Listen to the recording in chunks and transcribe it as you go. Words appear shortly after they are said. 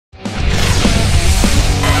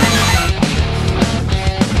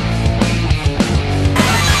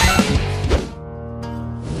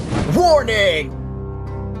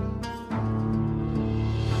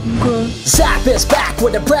Zap is back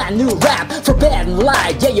with a brand new rap, Forbidden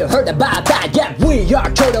Light. Yeah, you heard about that. Yeah, we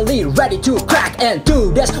are totally ready to crack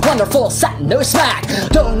into this wonderful set. No smack,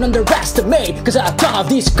 don't underestimate, cause a ton of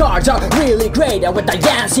these cards are really great. And with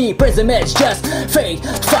Diancie Prsim it's just fate.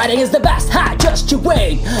 Fighting is the best, ha, just you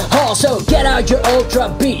wait. Also get out your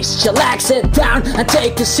Ultra Beast, chillax it down and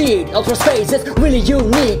take a seat. Ultra Space is really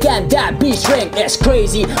unique and that beast ring is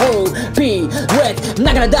crazy. OP with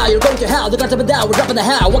Naganadel, you're going to hell. They're gonna tap it down, we're dropping the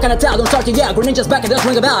hell. What can I tell? Don't start to yell. Greninja's back and does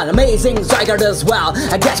ring a bell. Amazing Zygarde as well.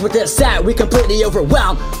 I guess with this set we completely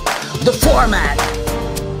overwhelmed the format.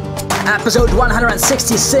 Episode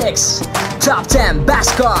 166, top 10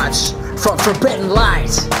 best cards from Forbidden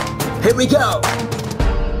Light. Here we go.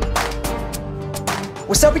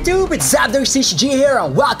 What's up YouTube, it's Diancie here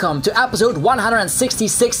and welcome to episode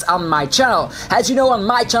 166 on my channel. As you know, on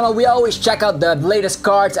my channel we always check out the latest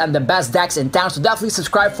cards and the best decks in town, so definitely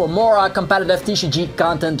subscribe for more competitive TCG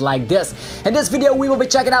content like this. In this video we will be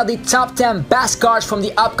checking out the top 10 best cards from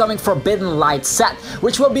the upcoming Forbidden Light set,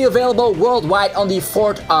 which will be available worldwide on the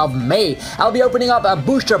 4th of May. I'll be opening up a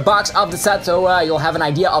booster box of the set, so you'll have an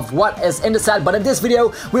idea of what is in the set, but in this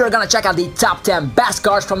video we are gonna check out the top 10 best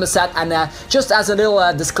cards from the set. And just as a little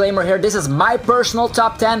disclaimer here, this is my personal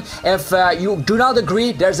top 10. If you do not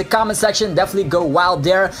agree, there's a comment section, definitely go wild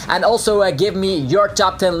there, and also give me your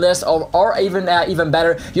top 10 list, or even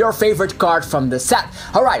better, your favorite card from the set.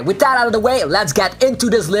 Alright, with that out of the way, let's get into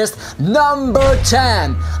this list. Number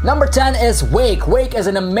 10 is Wake. Wake is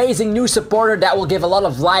an amazing new supporter that will give a lot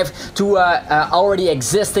of life to already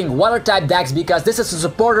existing water type decks, because this is a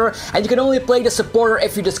supporter and you can only play the supporter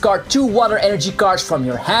if you discard 2 water energy cards from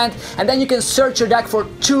your hand, and then you can search your deck for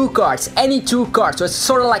 2 cards, any 2 cards. So it's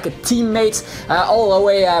sort of like a teammates all the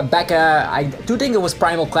way back. I do think it was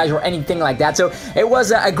Primal Clash or anything like that. So it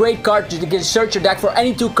was a great card to search your deck for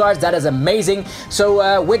any 2 cards. That is amazing.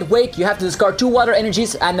 So with Wake you have to discard 2 water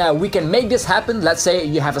energies, and we can make this happen. Let's say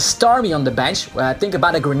you have a Starmie on the bench. Think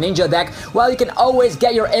about a Greninja deck. Well, you can always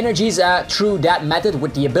get your energies through that method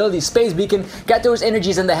with the ability Space Beacon. Get those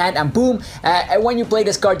energies in the hand and boom, and when you play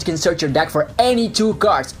this card you can search your deck for any 2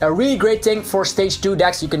 cards. A really great thing for stage 2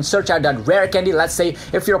 decks. You can search out that rare candy, let's say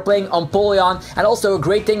if you're playing Empoleon. And also a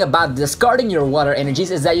great thing about discarding your water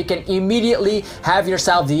energies is that you can immediately have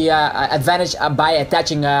yourself the advantage by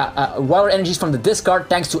attaching water energies from the discard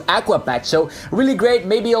thanks to Aqua Patch. So really great.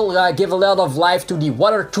 Maybe you'll give a lot of life to the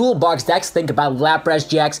water toolbox decks. Think about Lapras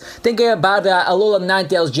GX, thinking about Alola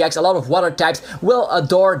Ninetales GX. A lot of water types will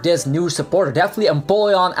adore this new supporter, definitely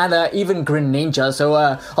Empoleon and even Greninja. So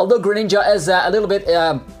although Greninja is a little bit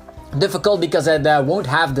difficult because it won't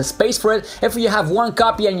have the space for it, if you have 1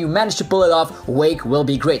 copy and you manage to pull it off, Wake will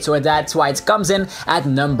be great. So that's why it comes in at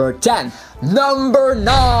number 10. Number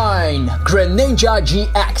 9, Greninja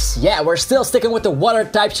GX. Yeah, we're still sticking with the water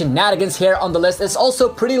type shenanigans here on the list. It's also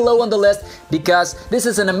pretty low on the list because this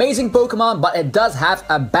is an amazing Pokemon, but it does have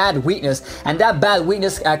a bad weakness, and that bad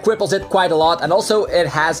weakness cripples it quite a lot, and also it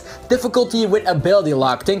has difficulty with ability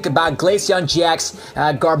lock. Think about Glaceon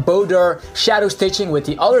GX, Garbodor, Shadow Stitching with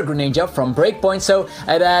the other Greninja from Breakpoint. So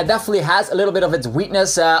it definitely has a little bit of its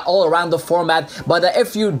weakness all around the format, but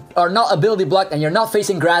if you are not ability blocked and you're not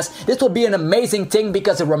facing grass, this will be an amazing thing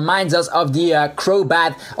because it reminds us of the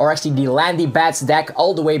Crobat, or actually the Landy Bats deck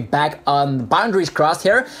all the way back on Boundaries Crossed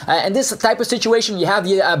here. In this type of situation you have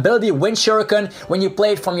the ability Wind Shuriken. When you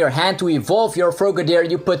play it from your hand to evolve your Frogadier,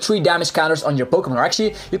 you put 3 damage counters on your Pokemon. Or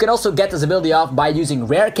actually you can also get this ability off by using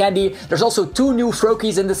rare candy. There's also 2 new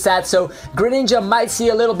Froakies in the set, so Greninja might see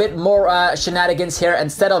a little bit more shenanigans here.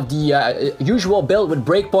 Instead of the usual build with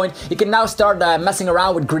Breakpoint, you can now start messing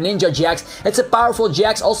around with Greninja GX. It's a powerful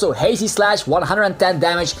GX, also Hazy Slash, 110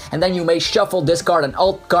 damage, and then you may shuffle, discard, and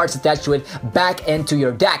alt cards attached to it back into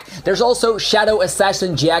your deck. There's also Shadow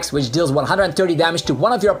Assassin GX, which deals 130 damage to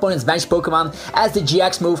one of your opponent's bench Pokemon as the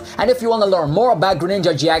GX move. And if you want to learn more about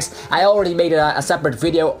Greninja GX, I already made a separate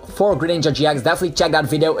video for Greninja GX. Definitely check that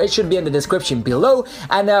video, it should be in the description below.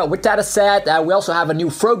 And with that said, we also have a new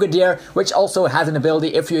Frogadier, which also has an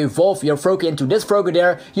ability. If you evolve your Froakie into this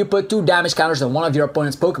Frogadier, you put 2 damage counters on one of your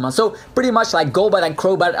opponent's Pokemon. So pretty much like Golbat and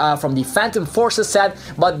Crobat from the Phantom Forces set,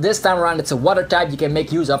 but this time around it's a water type. You can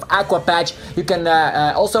make use of Aqua Patch. You can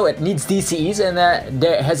also, it needs DCEs and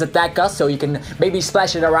there has attack cost, so you can maybe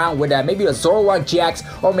splash it around with maybe a Zoroark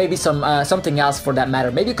GX, or maybe something else for that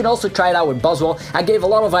matter. Maybe you can also try it out with Buzzwole. I gave a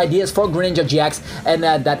lot of ideas for Greninja GX in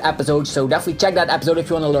that episode, so definitely check that episode if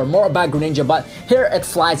you want to learn more about Greninja, but here it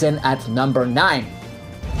flies in at number 9.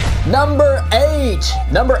 Number 8.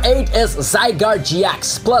 Number 8 is Zygarde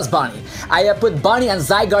GX plus Bunny. I put Bunny and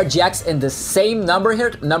Zygarde GX in the same number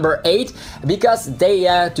here, number 8, because they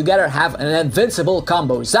together have an invincible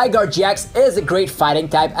combo. Zygarde GX is a great fighting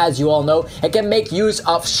type, as you all know. It can make use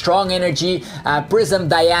of strong energy, Prism,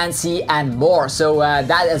 Diancie, and more. So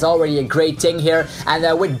that is already a great thing here.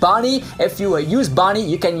 And with Bunny, if you use Bunny,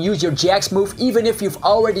 you can use your GX move even if you've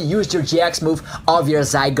already used your GX move of your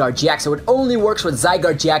Zygarde GX. So it only works with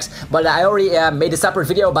Zygarde GX. But I already made a separate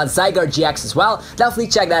video about Zygarde GX as well. Definitely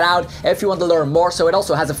check that out if you want to learn more. So it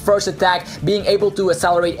also has a first attack, being able to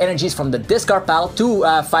accelerate energies from the discard pile to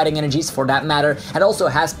fighting energies for that matter. And also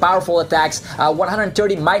has powerful attacks.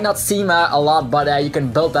 130 might not seem a lot, but you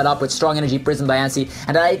can build that up with strong energy, Prism, Diancie.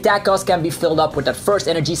 And that attack cost can be filled up with that first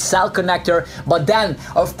energy, Cell Connector. But then,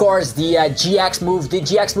 of course, the GX move. The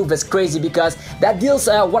GX move is crazy because that deals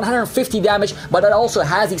 150 damage, but it also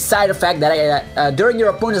has the side effect that during your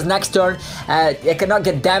opponent's next turn, it cannot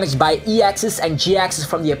get damaged by EXs and GXs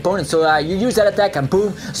from the opponent. So you use that attack and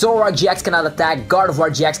boom, Zoroark GX cannot attack, Gardevoir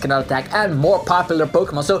GX cannot attack, and more popular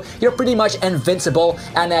Pokemon. So you're pretty much invincible,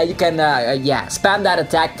 and you can spam that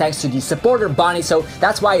attack thanks to the supporter Bunny. So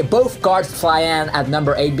that's why both cards fly in at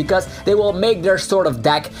number 8, because they will make their sort of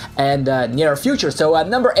deck in the near future. So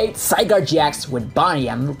number 8, Zygarde GX with Bunny.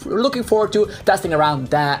 I'm looking forward to testing around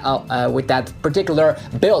that with that particular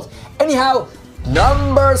build. Anyhow,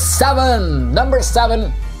 number 7. Number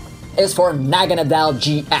 7 is for Naganadel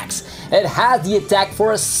GX. It has the attack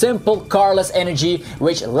for a simple Carless energy,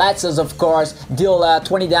 which lets us, of course, deal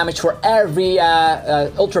 20 damage for every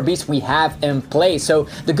Ultra Beast we have in play. So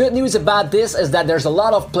the good news about this is that there's a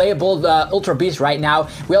lot of playable Ultra Beasts right now.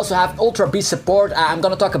 We also have Ultra Beast support. I'm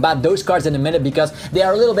gonna talk about those cards in a minute because they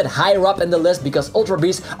are a little bit higher up in the list, because Ultra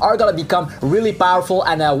Beasts are gonna become really powerful.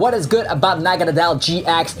 And what is good about Naganadel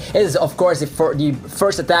GX is, of course, for the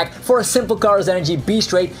first attack for a simple Carless energy,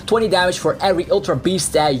 Beast Rate, 20 damage for every Ultra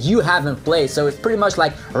Beast that you have in play. So it's pretty much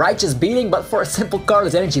like Righteous Beating, but for a simple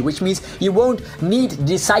Carless energy, which means you won't need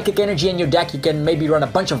the Psychic energy in your deck. You can maybe run a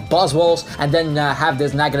bunch of Buzzwolves and then have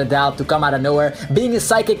this Naganadel to come out of nowhere. Being a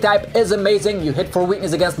Psychic type is amazing. You hit for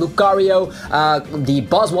weakness against Lucario. The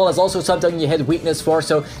Buzzwole is also something you hit weakness for,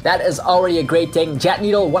 so that is already a great thing. Jet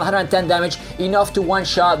Needle, 110 damage, enough to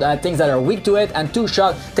one-shot things that are weak to it, and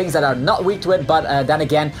two-shot things that are not weak to it. But then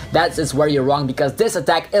again, that is where you're wrong, because this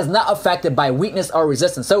attack is not affected by weakness or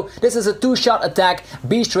resistance. So this is a two-shot attack.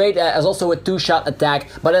 Beast Rate is also a two-shot attack,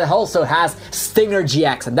 but it also has Stinger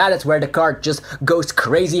GX, and that is where the card just goes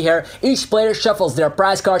crazy here. Each player shuffles their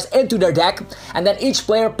prize cards into their deck, and then each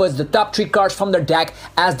player puts the top 3 cards from their deck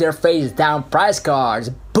as their face-down prize cards.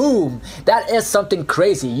 Boom! That is something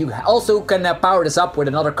crazy. You also can power this up with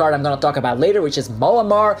another card I'm going to talk about later, which is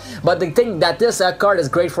Malamar. But the thing that this card is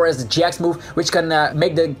great for is the GX move, which can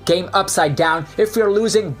make the game upside down. If you're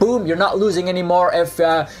losing, boom, you're not losing anymore. If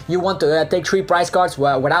you want to take 3 prize cards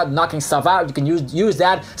without knocking stuff out, you can use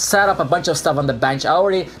that, set up a bunch of stuff on the bench. I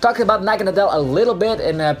already talked about Naganadel a little bit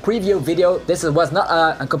in a preview video. This was not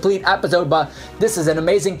a complete episode, but this is an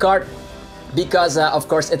amazing card, because of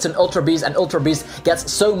course it's an Ultra Beast, and Ultra Beast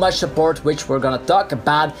gets so much support, which we're gonna talk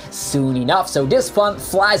about soon enough. So this one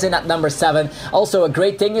flies in at number 7. Also, a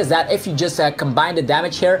great thing is that if you just combine the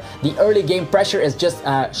damage here, the early game pressure is just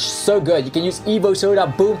so good. You can use Evo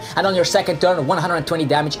Soda, boom, and on your second turn 120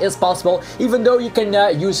 damage is possible. Even though you can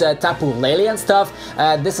use Tapu Lele and stuff,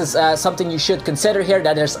 this is something you should consider here,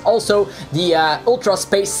 that there's also the Ultra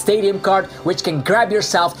Space Stadium card, which can grab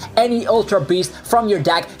yourself any Ultra Beast from your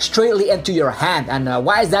deck straightly into your hand. And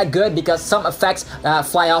why is that good? Because some effects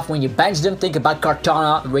fly off when you bench them. Think about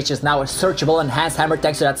Kartana, which is now a searchable Enhanced Hammer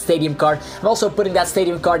thanks to that Stadium card. I'm also putting that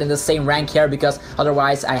Stadium card in the same rank here, because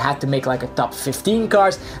otherwise I have to make like a top 15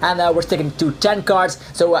 cards, and we're sticking to 10 cards.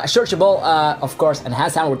 So searchable, of course,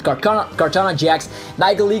 Enhanced Hammer with Kartana GX.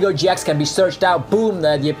 Nightligo GX can be searched out. Boom,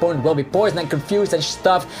 the opponent will be poisoned and confused and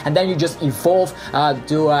stuff, and then you just evolve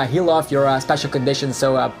to heal off your special conditions.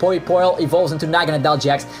 So Poil evolves into Naganadel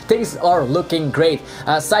GX. Things are looking great.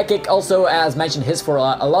 Psychic also, as mentioned, hits for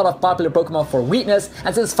a lot of popular Pokemon for weakness,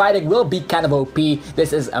 and since fighting will be kind of OP,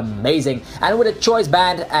 this is amazing. And with a Choice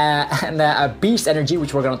Band and a Beast Energy,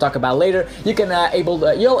 which we're going to talk about later, you can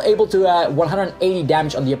you're able to 180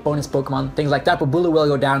 damage on the opponent's Pokemon. Things like Tapu Bulu will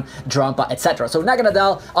go down, Drampa, etc. So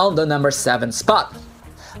Naganadel on the number 7 spot.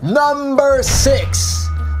 Number 6.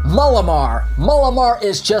 Malamar. Malamar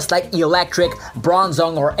is just like electric,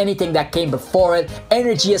 bronzong, or anything that came before it.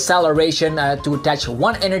 Energy acceleration to attach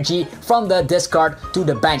one energy from the discard to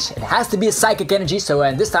the bench. It has to be a psychic energy, so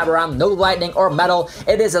this time around no lightning or metal.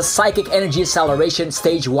 It is a psychic energy acceleration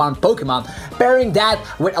stage 1 Pokemon. Pairing that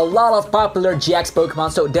with a lot of popular GX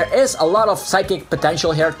Pokemon, so there is a lot of psychic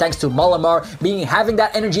potential here thanks to Malamar having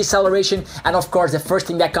that energy acceleration. And of course the first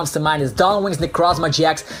thing that comes to mind is Dawnwing's Necrozma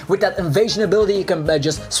GX. With that invasion ability you can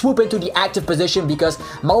just swoop into the active position because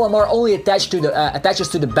Malamar only attaches to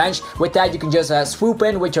the bench. With that you can just swoop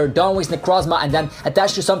in with your Dawnwing's Necrozma and then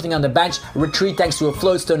attach to something on the bench, retreat thanks to a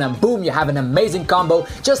Floatstone, and boom, you have an amazing combo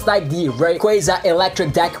just like the Rayquaza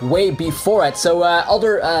electric deck way before it. So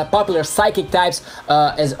other popular psychic types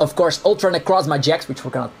is of course Ultra Necrozma GX, which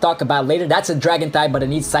we're gonna talk about later. That's a dragon type but it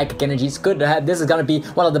needs psychic energy. It's good to have. This is gonna be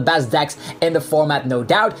one of the best decks in the format, no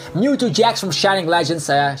doubt. Mewtwo GX from Shining Legends,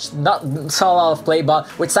 not saw a lot of play, but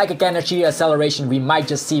with psychic energy acceleration we might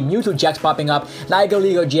just see Mewtwo GX popping up.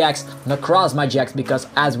 Naganadel GX, Necrozma GX, because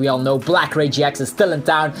as we all know Blackray GX is still in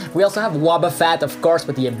town. We also have Wobbuffet of course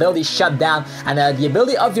with the ability Shut Down, and the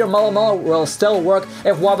ability of your Malamar will still work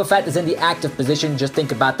if Wobbuffet is in the active position. Just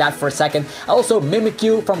think about that for a second. Also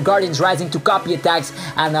Mimikyu from Guardians Rising to copy attacks,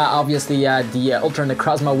 and obviously the Ultra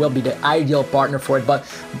Necrozma will be the ideal partner for it. But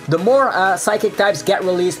the more psychic types get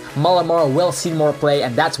released, Malamar will see more play,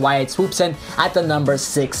 and that's why it swoops in at the number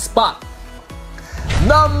 6 spot.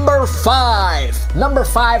 Number 5. Number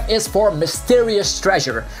 5 is for Mysterious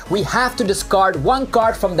Treasure. We have to discard one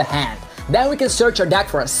card from the hand. Then we can search our deck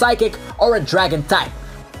for a psychic or a dragon type.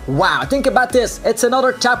 Wow, think about this. It's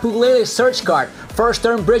another Tapu Lele search card. First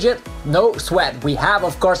turn Bridget, no sweat. We have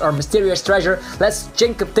of course our Mysterious Treasure. Let's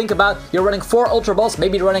think about, you're running 4 Ultra Balls,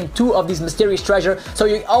 maybe running 2 of these Mysterious Treasure, so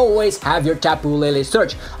you always have your Tapu Lele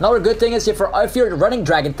search. Another good thing is if you're running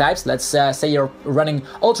dragon types, let's say you're running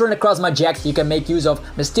Ultra Necrozma GX, you can make use of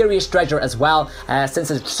Mysterious Treasure as well,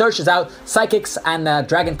 since it searches out psychics and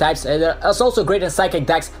dragon types. It's also great in psychic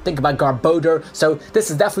decks. Think about Garbodor, so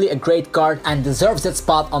this is definitely a great card and deserves its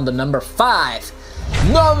spot on the number 5.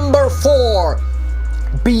 Number 4.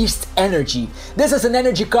 Beast Energy. This is an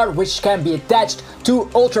energy card which can be attached to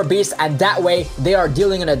Ultra Beast, and that way they are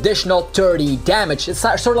dealing an additional 30 damage. It's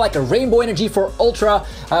sort of like a rainbow energy for Ultra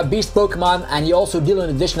Beast Pokemon, and you also deal an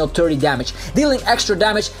additional 30 damage. Dealing extra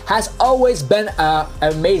damage has always been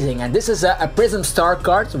amazing, and this is a Prism Star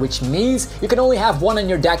card, which means you can only have one in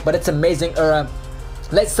your deck, but it's amazing.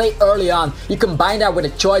 Let's say early on, you combine that with a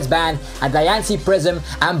Choice Band, a Diancie Prsim,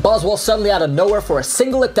 and Buzzwole suddenly out of nowhere for a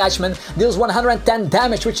single attachment deals 110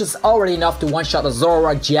 damage, which is already enough to one-shot a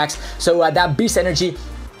Zoroark GX. So that Beast Energy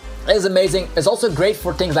is amazing. It's also great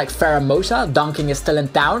for things like Pheromosa. Donking is still in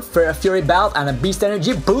town for a Fury Belt and a Beast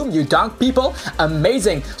Energy. Boom, you donk people.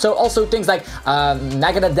 Amazing. So also things like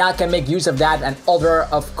Naganadel can make use of that, and other,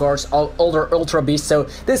 of course, older Ultra Beasts. So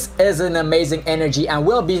this is an amazing energy and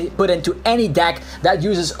will be put into any deck that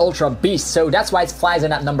uses Ultra Beast. So that's why it flies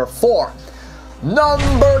in at number 4.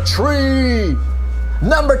 Number 3.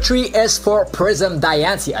 Number 3 is for Prism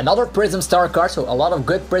Diancie, another Prism Star card, so a lot of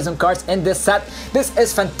good Prism cards in this set. This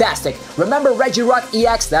is fantastic. Remember Regirock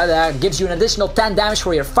EX that gives you an additional 10 damage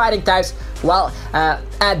for your fighting types? Well,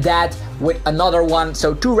 add that with another one,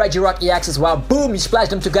 so 2 Regirock EX as well. Boom, you splash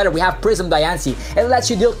them together, we have Prism Diancie. It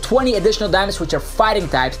lets you deal 20 additional damage with your fighting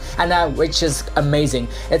types, and which is amazing.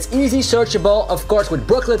 It's easy searchable, of course, with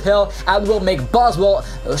Brooklet Hill, and will make Buzzwole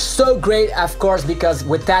so great, of course, because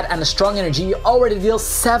with that and a strong energy, you already deal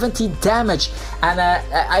 70 damage. And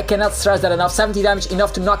I cannot stress that enough. 70 damage,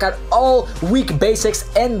 enough to knock out all weak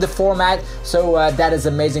basics in the format, so that is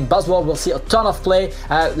amazing. Buzzwole will see a ton of play.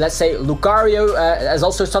 Let's say Lucario is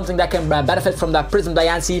also something that can benefit from that Prism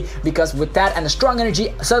Diancie, because with that and a strong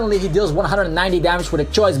energy, suddenly he deals 190 damage with a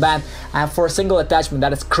Choice Band for a single attachment.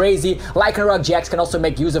 That is crazy. Lycanroc GX can also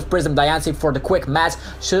make use of Prism Diancie for the quick match.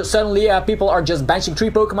 So suddenly people are just benching 3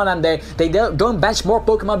 Pokemon, and they don't bench more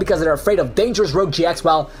Pokemon because they're afraid of dangerous Rogue GX.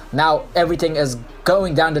 Well, now everything is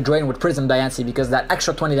going down the drain with Prism Diancie, because that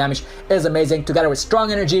extra 20 damage is amazing. Together with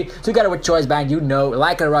strong energy, together with Choice Band, you know,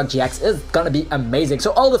 Lycanroc GX is gonna be amazing.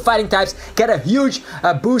 So all the fighting types get a huge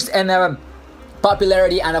boost and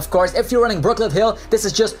popularity. And of course, if you're running Brooklet Hill, this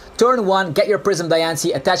is just turn 1, get your Prism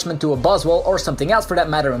Diancie attachment to a Buzzwole or something else for that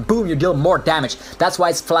matter, and boom, you deal more damage. That's why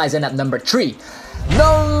it flies in at number 3.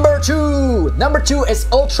 Number 2! Number 2 is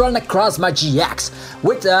Ultra Necrozma GX.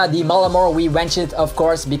 With the Malamar we mentioned, of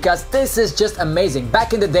course, because this is just amazing.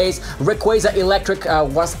 Back in the days, Rayquaza Electric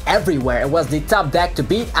was everywhere. It was the top deck to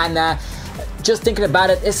beat, and just thinking about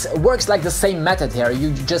it, it works like the same method here.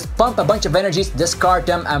 You just pump a bunch of energies, discard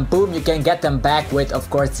them, and boom, you can get them back with, of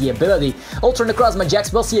course, the ability. Ultra Necrozma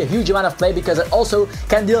GX will see a huge amount of play because it also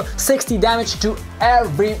can deal 60 damage to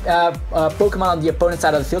every Pokemon on the opponent's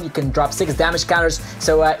side of the field. You can drop 6 damage counters,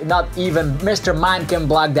 so not even Mr. Mime can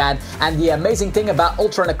block that. And the amazing thing about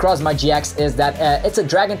Ultra Necrozma GX is that it's a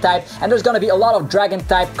Dragon type, and there's going to be a lot of Dragon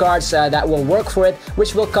type cards that will work for it,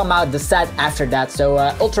 which will come out the set after that. So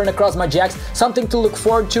Ultra Necrozma GX, something to look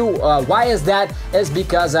forward to. Why is that? Is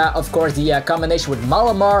because of course the combination with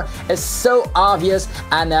Malamar is so obvious,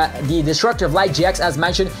 and the Destructive Light GX, as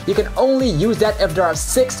mentioned, you can only use that if there are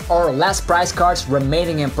 6 or less prize cards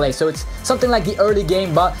remaining in play. So it's something like the early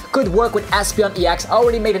game, but could work with Espeon EX. I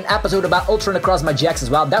already made an episode about Ultra Necrozma GX as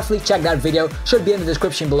well. Definitely check that video, should be in the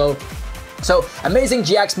description below. So, amazing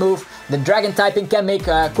GX move. The Dragon typing can make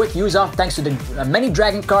quick use of thanks to the many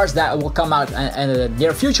Dragon cards that will come out in the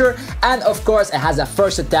near future. And of course, it has a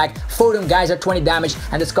first attack, Photon Geyser, 20 damage,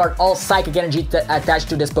 and discard all Psychic Energy attached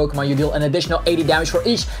to this Pokemon. You deal an additional 80 damage for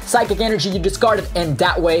each Psychic Energy you discarded in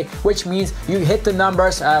that way, which means you hit the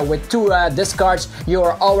numbers with 2 discards. You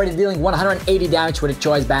are already dealing 180 damage with a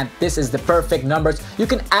Choice Band. This is the perfect numbers. You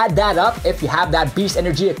can add that up if you have that Beast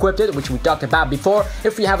Energy equipped, which we talked about before.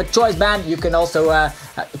 If you have a Choice Band, you can also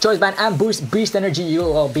Choice Band and boost Beast Energy. You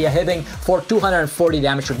will be hitting for 240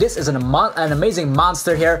 damage. So this is an amazing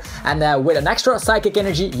monster here, and with an extra Psychic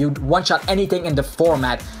Energy, you one-shot anything in the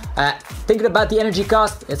format. Thinking about the energy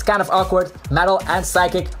cost, it's kind of awkward, Metal and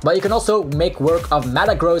Psychic, but you can also make work of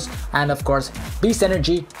Metagross, and of course Beast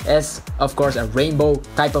Energy is of course a rainbow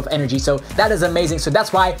type of energy, so that is amazing. So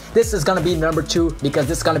that's why this is gonna be number 2, because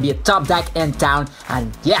this is gonna be a top deck in town,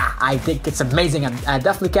 and yeah, I think it's amazing, and I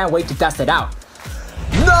definitely can't wait to test it out.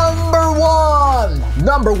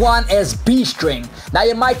 Number one is B-String. Now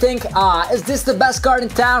you might think, is this the best card in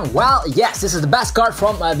town? Well, yes, this is the best card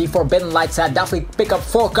from the Forbidden Light set. Definitely pick up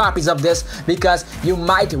 4 copies of this, because you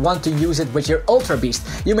might want to use it with your Ultra Beast.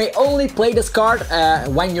 You may only play this card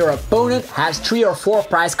when your opponent has 3 or 4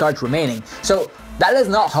 prize cards remaining. So that is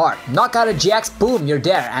not hard. Knock out a GX, boom, you're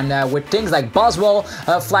there. And with things like Boswell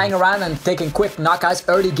flying around and taking quick knockouts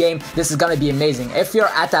early game, this is gonna be amazing. If you're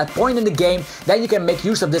at that point in the game, then you can make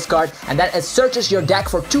use of this card, and then it searches your deck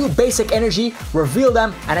for 2 basic energy, reveal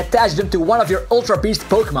them, and attach them to one of your Ultra Beast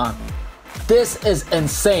Pokemon. This is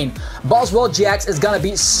insane. Boswell GX is gonna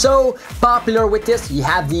be so popular with this. You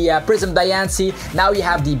have the Prsim Diancie, now you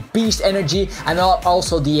have the Beast Energy, and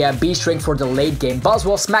also the B-String for the late game.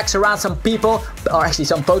 Boswell smacks around some people, or actually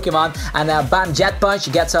some Pokemon, and bam, Jet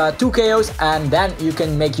Punch gets 2 KOs, and then you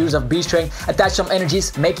can make use of B-String, attach some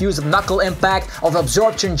energies, make use of Knuckle Impact, of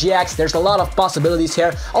Absorption GX. There's a lot of possibilities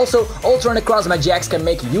here. Also, Ultra Necrozma GX can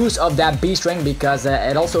make use of that B-String, because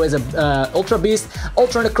it also is a Ultra Beast.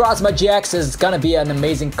 Ultra Necrozma GX is gonna be an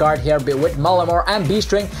amazing card here with Malamar and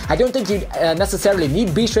B-String. I don't think you necessarily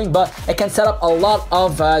need B-String, but it can set up a lot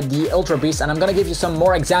of the Ultra Beasts, and I'm gonna give you some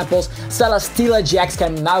more examples. Celesteela GX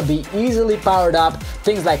can now be easily powered up.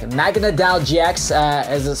 Things like Naganadel GX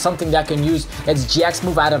is something that can use its GX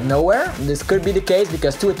move out of nowhere. This could be the case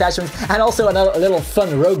because 2 attachments, and also a little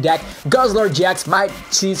fun rogue deck. Guzzler GX might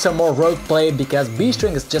see some more rogue play because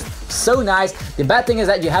B-String is just so nice. The bad thing is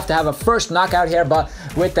that you have to have a first knockout here, but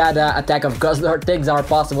with that attack of Guzzler, things are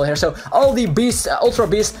possible here. So all the beasts, Ultra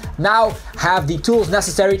Beasts, now have the tools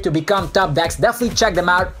necessary to become top decks. Definitely check them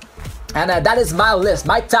out. And that is my list,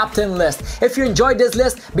 my top 10 list. If you enjoyed this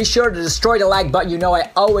list, be sure to destroy the like button. You know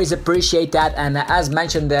I always appreciate that. And as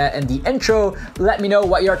mentioned in the intro, let me know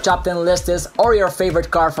what your top 10 list is, or your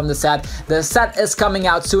favorite card from the set. The set is coming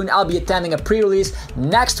out soon. I'll be attending a pre-release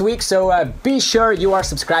next week, so be sure you are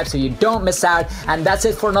subscribed so you don't miss out. And that's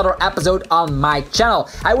it for another episode on my channel.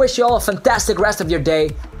 I wish you all a fantastic rest of your day,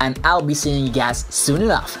 and I'll be seeing you guys soon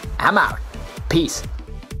enough. I'm out. Peace.